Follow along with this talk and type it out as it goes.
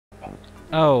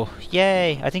Oh,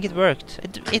 yay! I think it worked.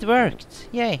 It worked!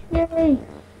 Yay! Yay!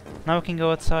 Now we can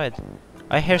go outside.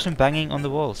 I hear some banging on the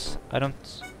walls. I don't...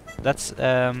 That's, It's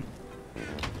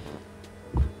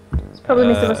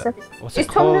probably Mr. Resetti. what's It's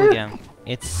it called Tom again?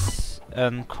 It's,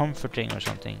 comforting or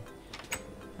something.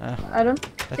 I don't...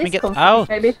 Let me get Discomforting, out!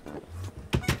 maybe.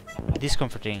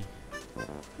 Discomforting.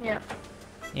 Yeah.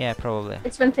 Yeah, probably.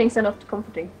 It's when things are not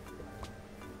comforting.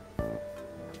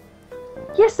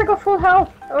 Yes, I got full health!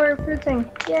 Or food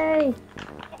thing. Yay!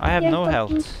 I have Yay, no puppy.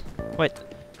 health. Wait.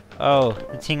 Oh,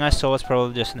 the thing I saw was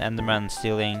probably just an Enderman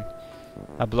stealing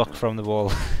a block from the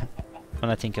wall. When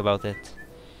I think about it.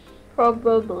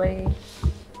 Probably.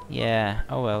 Yeah,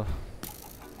 oh well.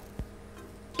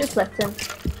 Just let him.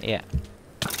 Yeah.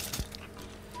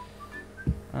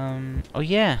 Oh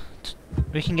yeah.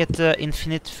 We can get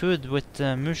infinite food with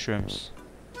mushrooms.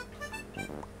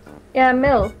 Yeah,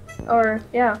 milk. Or,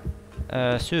 yeah.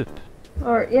 Soup.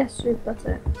 Or, yes, soup, that's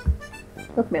it.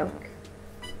 Not milk.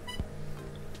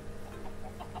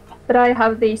 But I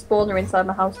have the spawner inside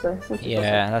my house though. Which is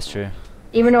Yeah, also, that's true.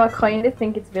 even though I kind of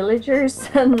think it's villagers,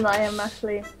 and I am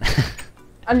actually...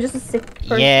 I'm just a sick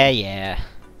person. Yeah, yeah.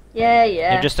 Yeah,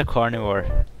 yeah. You're just a carnivore.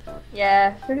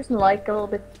 Yeah, who doesn't like a little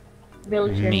bit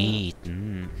villager Meat.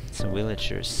 Some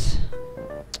villagers.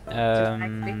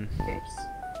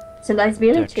 Some nice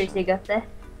villagers you got there.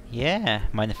 Yeah.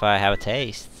 Mind if I have a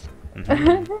taste?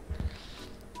 Mhm.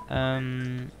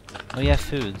 Oh yeah,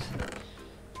 food.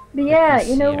 But yeah,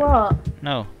 me you know see. what?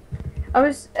 No. I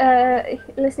was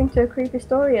listening to a creepy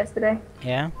story yesterday.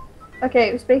 Yeah. Okay,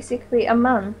 it was basically a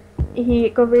man. He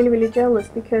got really, really jealous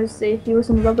because he was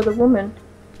in love with a woman,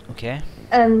 Okay.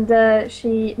 and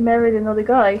she married another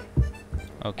guy,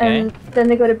 Okay. and then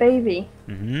they got a baby,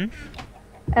 and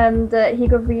he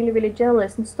got really, really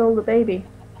jealous and stole the baby.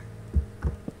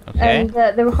 Okay. And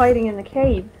they were hiding in the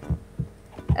cave,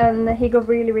 and he got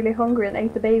really, really hungry and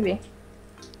ate the baby.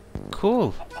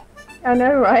 Cool. I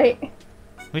know, right?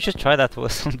 We should try that one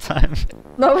sometime.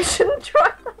 No, we shouldn't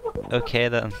try that one. Okay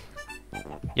then.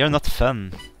 You're not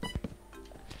fun.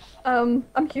 I'm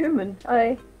human.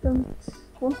 I don't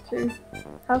want to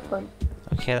have fun.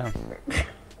 Okay then.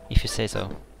 If you say so.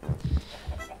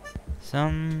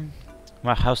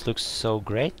 My house looks so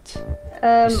great.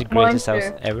 It's the Mine greatest house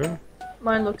too. ever.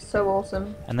 Mine looks so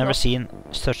awesome. I've never No. seen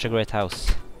such a great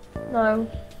house. No.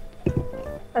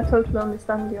 I totally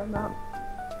understand you on that.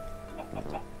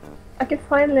 I can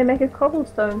finally make a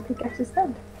cobblestone pickaxe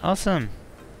instead. Awesome.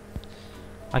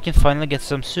 I can finally get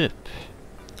some soup.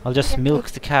 I'll just milk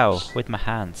the cow with my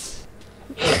hands.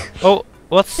 Oh,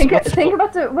 what's Think what's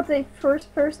about what the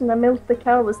first person that milked the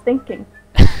cow was thinking.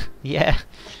 yeah.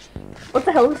 What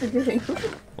the hell was he doing?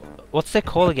 What's they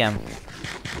called again?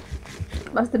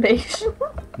 Masturbation.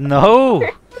 No.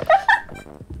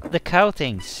 The cow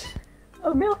things.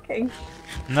 Oh, milking.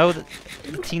 No, the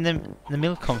thing the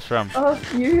milk comes from. Oh,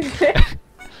 you.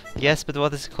 Yes, but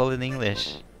what is it called in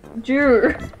English?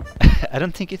 Jur. I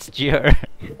don't think it's Gier.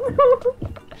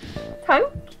 Tank?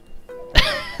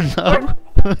 No.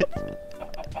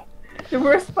 The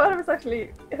worst part was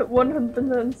actually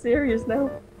 100% serious now.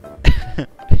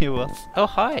 He was. Oh,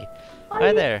 hi.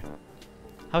 Hi there.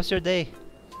 How's your day?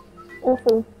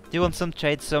 Awful. Do you want some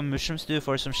trade some mushroom stew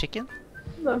for some chicken?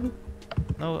 No.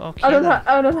 No, okay. I don't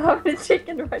then. have any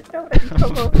chicken right now. I can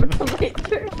come over to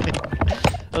later.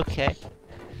 Okay.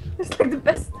 It's like the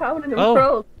best town in the Oh.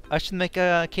 world. I should make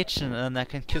a kitchen and I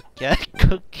can cook.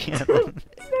 Cook. It's no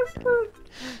food.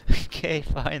 Okay,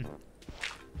 fine.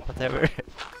 Whatever.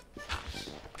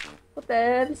 What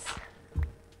else?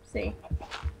 See.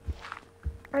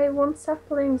 I want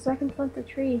saplings so I can plant a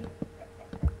tree.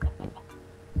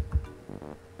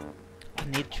 I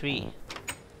need tree.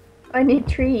 I need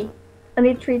tree. I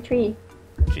need tree. Tree.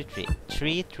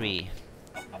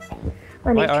 I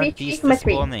Why need aren't tree these for my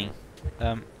tree. spawning?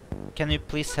 Can you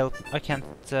please help? I can't.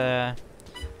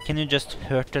 Can you just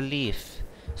hurt the leaf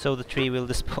so the tree will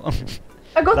despawn?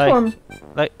 I got Like- one.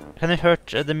 Like, can you hurt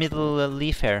the middle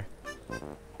leaf here?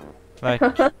 Like,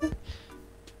 you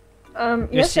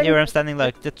yes, see where I'm standing?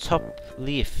 Like the top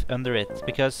leaf under it,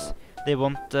 because they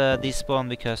won't despawn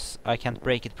because I can't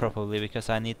break it properly because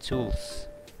I need tools.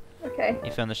 Okay.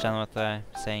 If you understand what I'm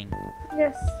saying.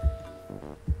 Yes.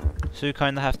 So you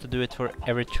kind of have to do it for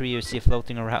every tree you see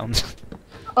floating around.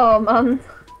 Oh man.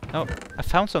 Oh, I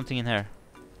found something in here.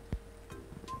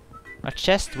 A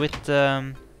chest with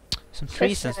some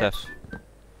trees and in it. stuff.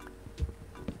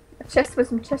 A chest with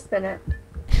some chest in it.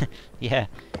 Yeah,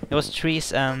 it was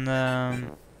trees and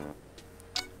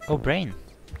oh, brain,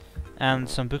 and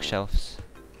some bookshelves.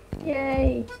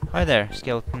 Yay. Hi there,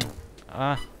 skeleton.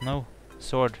 Ah, no,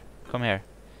 sword. Come here.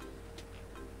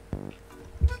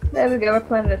 There we go, I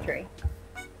planted a tree.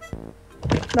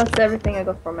 That's everything I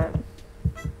got from it.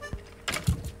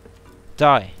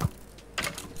 Die.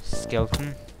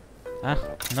 Skeleton. Ah,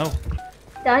 no.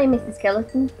 Die, Mr.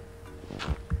 Skeleton.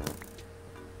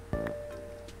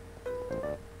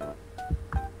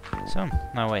 So,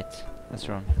 no wait. That's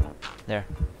wrong. There.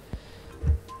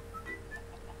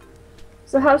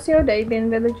 So how's your day been,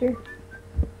 villager?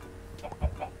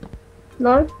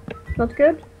 No? Not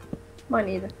good? Mine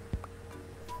either.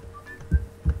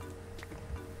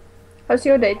 How's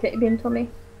your day been, Tommy?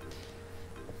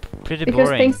 Pretty Because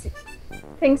boring.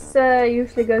 things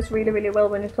usually goes really, really well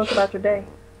when you talk about your day.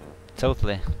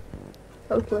 Totally.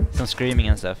 Totally. Some screaming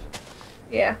and stuff.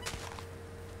 Yeah.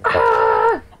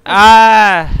 Ah!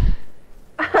 Ah!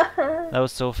 That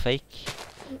was so fake.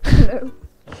 No.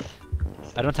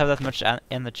 I don't have that much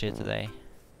energy today.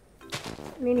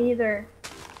 Me neither.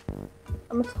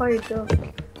 I'm a tired dog.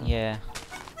 Yeah.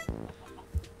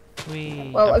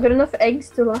 Well, I got enough eggs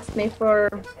to last me for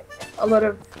a lot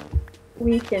of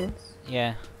weekends.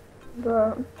 Yeah.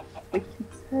 But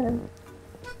weekends. I'm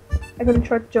gonna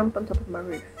try to jump on top of my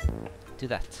roof. Do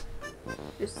that.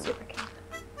 Just see if I can.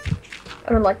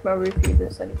 I don't like my roof either,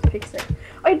 so I need to fix it.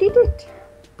 I did it!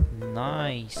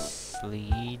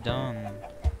 Nicely done.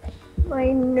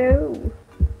 I know.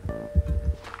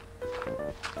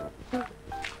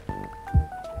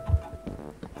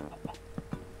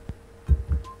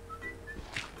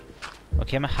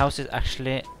 Okay, my house is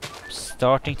actually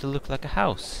starting to look like a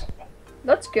house.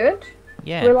 That's good.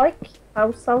 Yeah. We like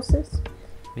houses.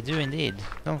 We do indeed,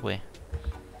 don't we?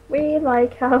 We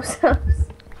like houses.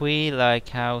 We like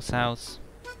house.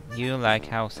 You like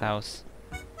house.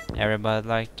 Everybody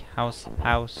like house.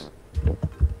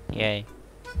 Yay.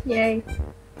 Yay.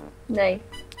 Nay.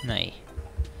 Nay.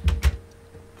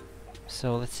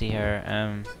 So let's see here.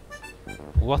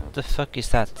 What the fuck is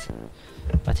that?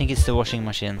 I think it's the washing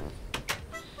machine.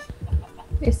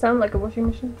 You sound like a washing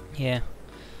machine. Yeah.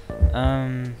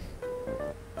 I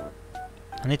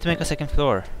need to make a second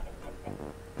floor.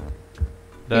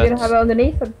 You're gonna have it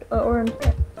underneath or on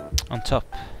top? On top.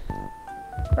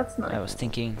 That's nice. I was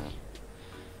thinking.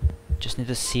 Just need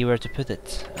to see where to put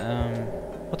it.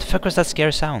 What the fuck was that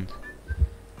scary sound?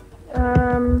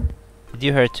 Did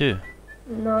you hear it too?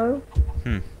 No.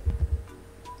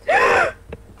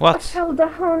 What? I fell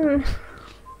down.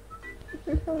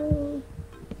 No.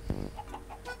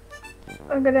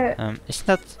 I'm gonna. Isn't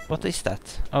that? What is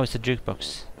that? Oh, it's a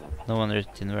jukebox. No wonder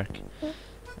it didn't work.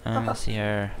 Let's see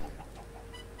here.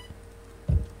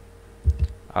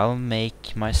 I'll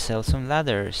make myself some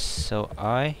ladders so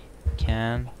I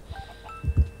can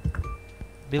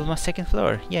build my second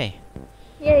floor. Yay!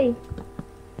 Yay!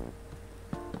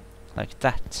 Like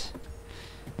that.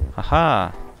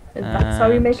 Haha! And that's how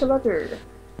you make a ladder.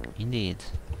 Indeed.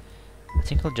 I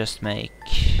think I'll just make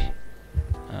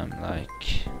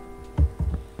like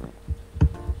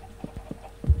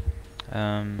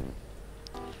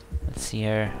let's see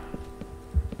here.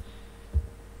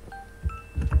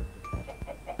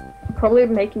 Probably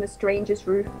making the strangest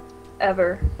roof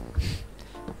ever.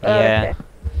 Yeah. Okay.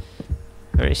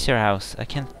 Where is your house? I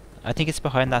think it's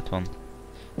behind that one.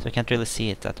 So I can't really see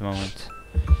it at the moment.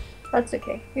 That's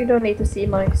okay. You don't need to see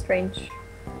my strange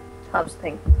house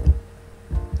thing.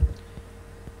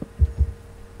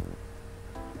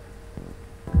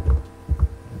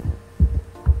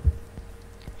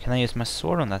 Can I use my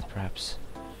sword on that perhaps?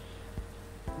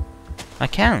 I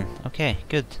can! Okay,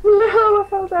 good. No, I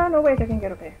fell down. Oh wait, I can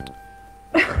get up here.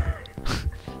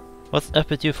 What's up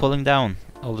with you falling down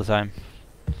all the time?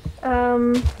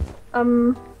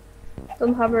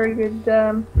 Don't have very good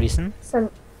Reason?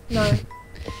 no.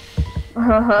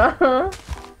 Huh?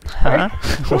 Huh?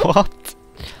 What?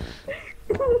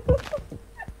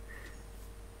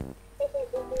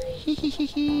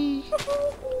 Hehehe.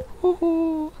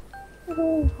 Hoo-hoo.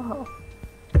 Wow.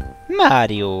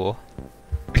 Mario.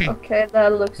 Okay,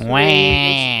 that looks really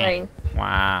Wah. strange.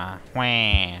 Wah,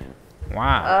 wah,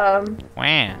 wah,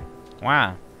 wah,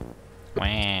 wah,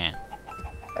 wah.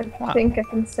 I Wow. think I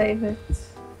can save it.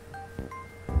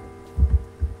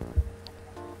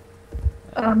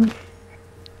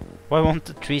 Why won't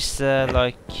the trees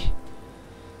like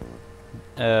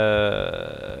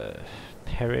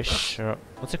perish or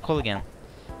what's it called again?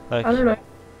 Like I don't know.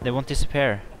 they won't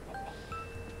disappear.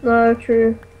 No,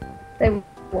 true. They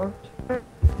won't. I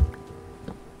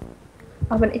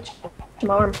have an itch in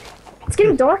my arm. It's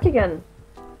getting dark again.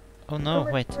 Oh no,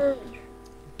 my wait. word.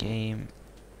 Game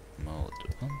mode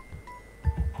 1?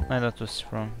 No, that was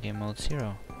wrong. Game mode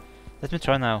 0. Let me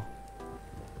try now.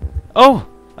 Oh!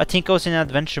 I think I was in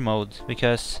adventure mode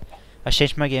because I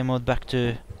changed my game mode back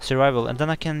to survival, and then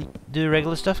I can do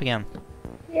regular stuff again.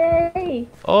 Yay!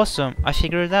 Awesome! I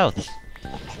figured it out.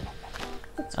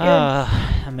 That's good.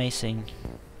 Ah, amazing.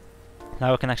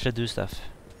 Now I can actually do stuff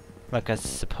like I'm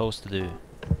supposed to do.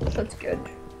 That's good.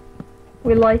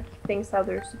 We like things how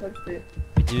they're supposed to.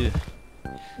 We do.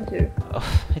 We do.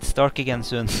 Oh, it's dark again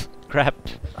soon. Crap.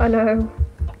 I know.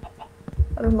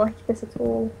 I don't like this at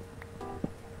all.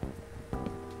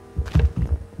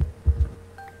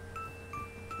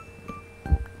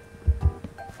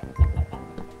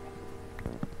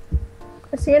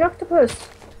 I see an octopus.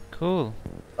 Cool.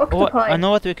 Octopi. Oh, I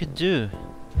know what we could do.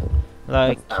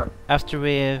 Like, What's that? after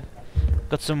we've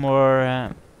got some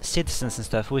more citizens and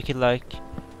stuff, we could like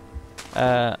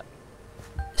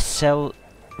sell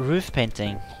roof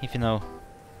painting, if you know.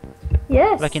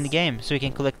 Yes. Like in the game, so we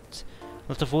can collect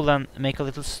a lot of wool and make a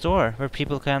little store where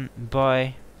people can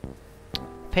buy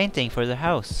painting for their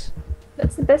house.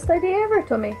 That's the best idea ever,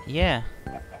 Tommy. Yeah.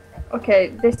 Okay,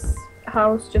 this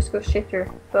house just goes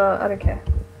shitter, but I don't care.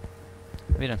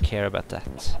 We don't care about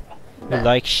that. We Nah.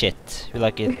 like shit. We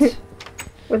like it.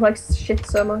 We like shit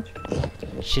so much.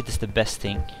 Shit is the best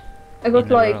thing. I got In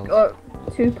the like world.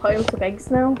 2 piles of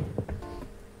eggs now,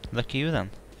 Lucky you then.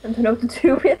 and I know what to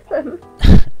do with them.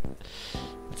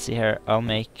 Let's see here. I'll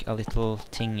make a little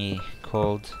thingy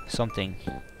called something.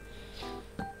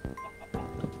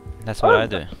 That's what Oh, I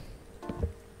do.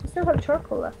 I still have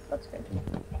charcoal left, that's good.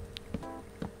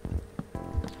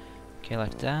 Okay,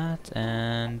 like that,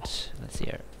 and let's see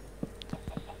here.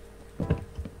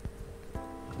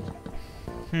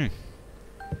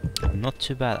 Not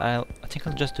too bad. I think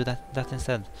I'll just do that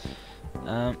instead.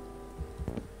 No,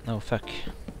 fuck.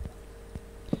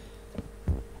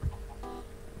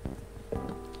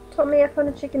 Tommy, I found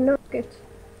a chicken nugget.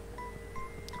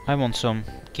 I want some.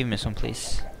 Give me some,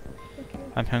 please. Okay.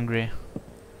 I'm hungry.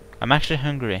 I'm actually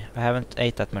hungry. I haven't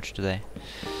ate that much today.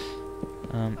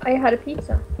 I had a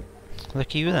pizza.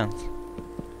 Lucky you then.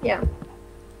 Yeah.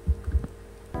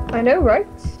 I know, right?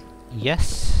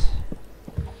 Yes.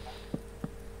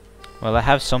 Well, I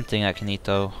have something I can eat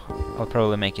though. I'll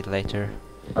probably make it later.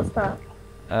 What's that?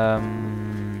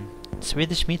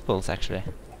 Swedish meatballs actually.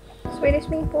 Swedish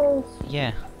meatballs.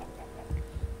 Yeah,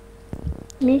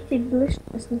 Meaty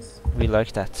deliciousness. we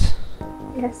like that.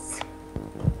 Yes.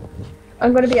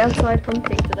 I'm gonna be outside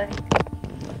hunting today.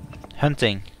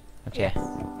 Hunting. Okay, Yes.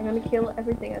 I'm gonna kill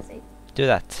everything I see. do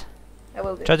that. I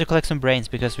will do. Try to collect some brains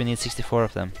because we need 64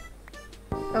 of them.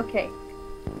 Okay.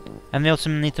 And we also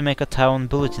need to make a town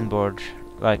bulletin board.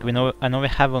 Like I know we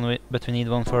have one, but we need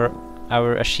one for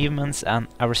our achievements and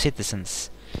our citizens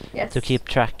Yes. to keep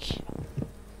track.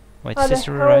 Wait, How is the this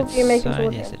the hell right do you make a side?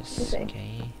 sword Yes, then? it is. You say.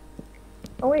 Okay.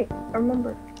 Oh wait, I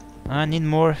remember. I need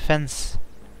more fence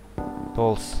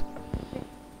balls.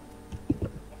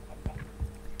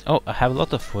 Oh, I have a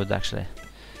lot of wood actually.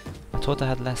 I thought I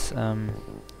had less.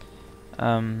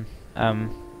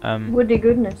 Woody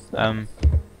goodness. I'm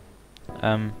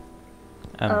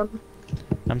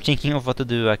thinking of what to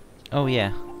do. Oh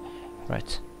yeah,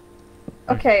 right.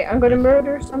 Okay, I'm gonna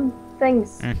murder some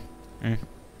things.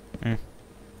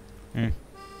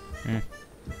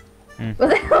 What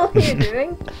the hell are you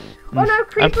doing? Oh no,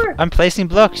 creeper! I'm placing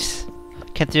blocks.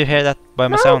 Can't you hear that by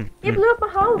my No, sound? you blew up a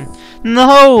house.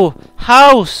 No!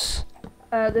 House!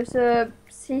 There's a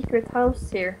secret house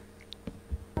here.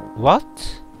 What?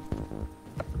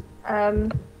 Do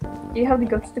you have the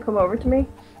guts to come over to me?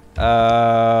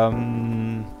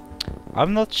 I'm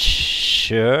not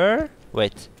sure.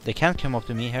 Wait, they can't come up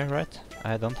to me here, right?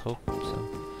 I don't hope so.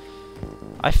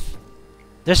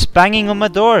 They're banging on my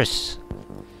doors.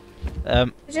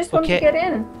 I just want to Okay. get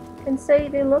in and say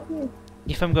they love you.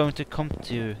 If I'm going to come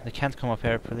to you, they can't come up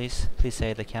here, please. Please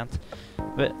say they can't.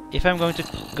 But if I'm going to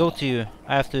go to you,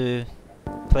 I have to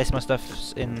place my stuff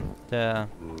in the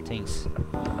things.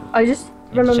 I just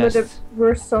In the remember the chest.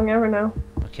 worst song ever now.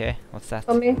 Okay, what's that?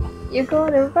 Tell me, you're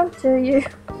gonna run to you.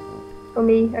 For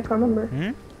me, I can't remember.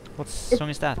 Hmm? What song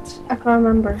is that? I can't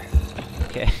remember.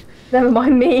 Okay. Never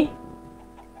mind me.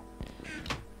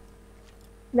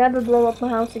 Never blow up my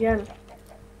house again.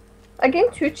 I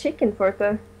gained 2 chicken for it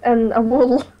though, and a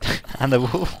wool. And the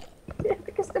wolf. Yeah,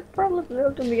 because they probably blew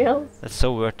up something else. That's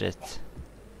so worth it.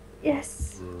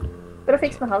 Yes. But I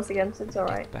fixed my house again, so it's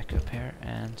alright. Back up here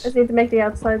and... I just need to make the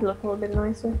outside look a little bit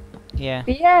nicer. Yeah.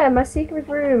 But yeah, my secret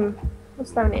room.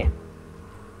 What's down here?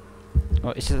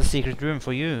 Oh, is it a secret room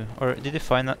for you? Or did you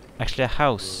find actually a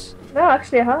house? No,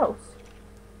 actually a house.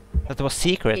 That was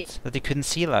secret? That you couldn't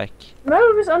see like? No,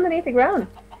 it was underneath the ground.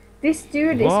 This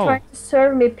dude is Whoa. trying to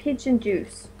serve me pigeon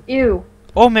juice. Ew.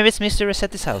 Oh, maybe it's Mr.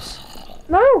 Resetti's house.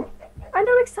 No! I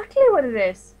know exactly what it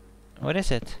is. What is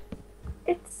it?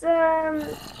 It's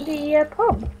the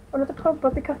pub. Or not the pub,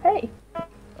 but the café.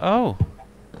 Oh.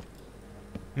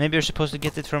 Maybe you're supposed to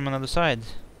get it from another side.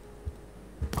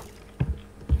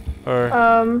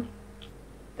 Or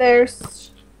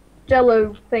there's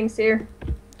jello things here.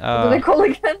 What do they call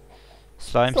it again?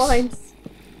 slimes. Slimes.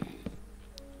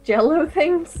 Jello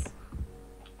things?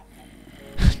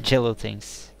 Jello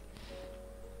things.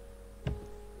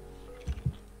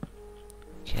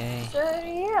 Okay. So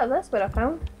yeah, that's what I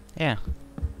found. Yeah.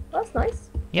 That's nice.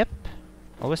 Yep.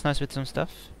 Always nice with some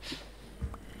stuff.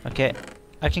 Okay.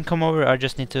 I can come over, I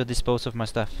just need to dispose of my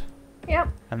stuff. Yeah.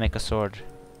 And make a sword.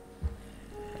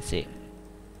 Let's see.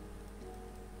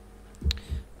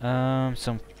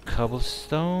 Some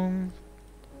cobblestone.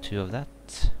 2 of that.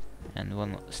 And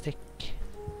 1 stick.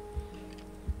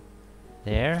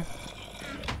 There.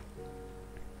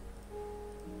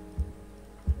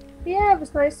 Yeah, it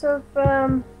was nice of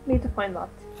me to find that.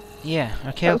 Yeah,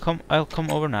 okay, I'll come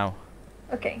over now.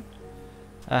 Okay.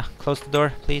 Close the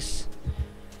door, please.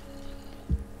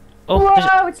 Oh,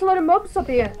 wow, it's a lot of mobs up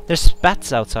here. there's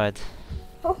bats outside.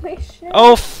 Holy shit.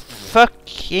 Oh,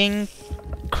 fucking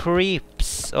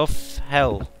creeps of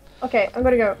hell. Okay, I'm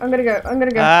gonna go. I'm gonna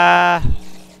go.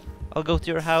 I'll go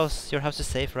to your house. Your house is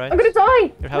safe, right? I'm gonna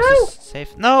die! Your house No! is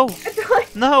safe. No! I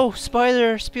died! No!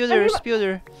 Spider! Spewder! I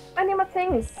Spewder! I need my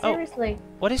things, Oh. seriously.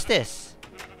 What is this?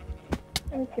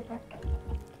 I need to get back.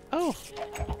 Oh!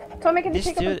 Tommy, can you This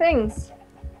pick up the dude- things?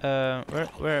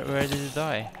 Where did it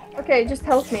die? Okay, just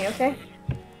help me, okay?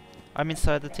 I'm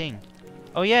inside the thing.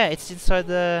 Oh yeah, it's inside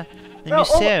the Oh,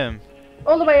 museum.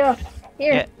 All the way up.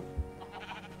 Here. Yeah.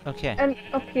 Okay. And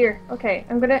up here. Okay,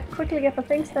 I'm gonna quickly get the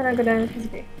things, then I'm gonna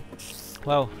disappear.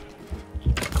 Wow.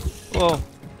 Whoa.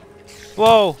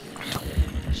 Whoa!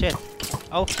 Shit.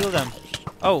 I'll kill them.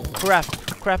 Oh, crap.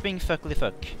 Crapping fuckly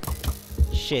fuck.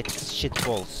 Shit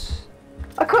balls.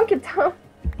 I can't get down.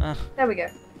 Ah. There we go.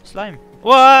 Slime.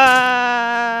 Whoa!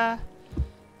 I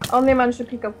only managed to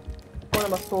pick up one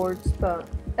of my swords, but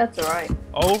that's alright.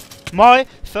 Oh my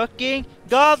fucking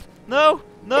god! No!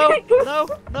 No! No!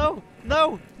 No!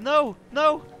 No! No! No!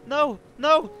 No!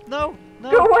 No! No!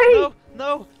 No! Go away! No!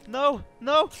 No! No!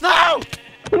 No! No!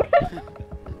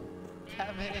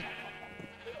 Damn it!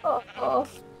 Oh.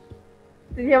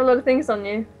 Did you have a lot of things on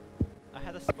you? I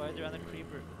had a spider and a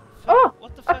creeper. Oh!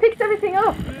 What the I fuck? picked everything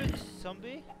up! Rude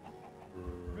zombie?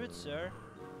 Rude sir.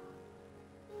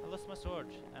 I lost my sword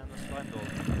and a slime ball.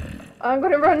 I'm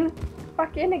gonna run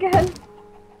back in again.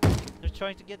 They're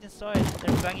trying to get inside.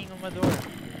 They're banging on my door.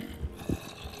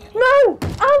 No!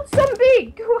 Out,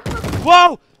 zombie! Go out!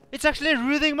 Whoa! It's actually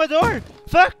rooting my door!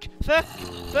 Fuck! Fuck!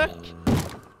 Fuck!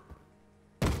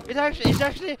 It's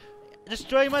actually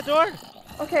destroying my door!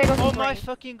 Okay, I got Oh some my brain.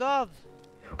 fucking god!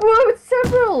 Whoa, it's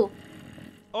several!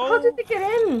 Oh How did they get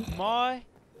in? my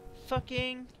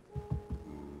fucking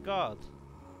god!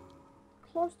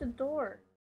 Close the door.